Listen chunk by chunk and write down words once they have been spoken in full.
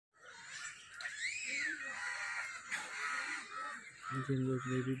Indian goat,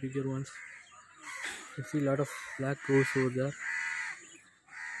 maybe bigger ones. You see a lot of black crows over there.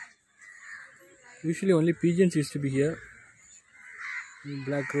 Usually only pigeons used to be here.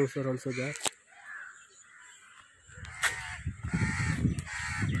 Black crows are also there.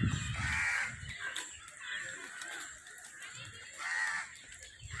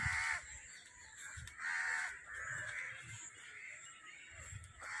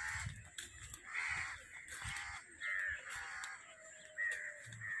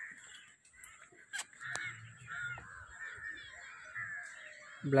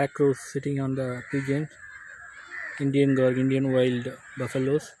 Black crows sitting on the pigeon. Indian Gaur, Indian wild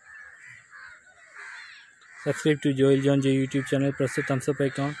buffaloes. Subscribe to Joel John J YouTube channel. Press the thumbs up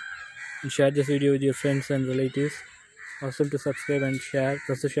icon and share this video with your friends and relatives. Ask them to subscribe and share.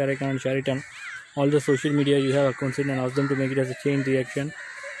 Press the share icon and share it on all the social media you have accounts in, and ask them to make it as a chain reaction.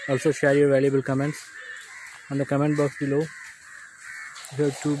 Also share your valuable comments on the comment box below. You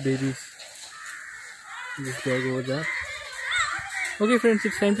have two babies. This dog over there. Okay friends,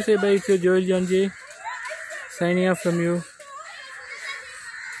 it's time to say bye. It's your Joel John J signing off from you.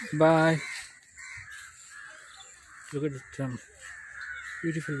 Bye. Look at the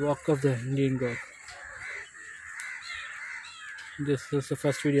beautiful walk of the Indian Gaur. This is the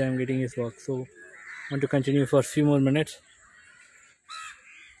first video I am getting his walk, so I want to continue for a few more minutes.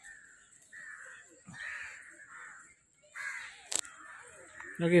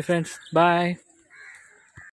 Okay friends, bye.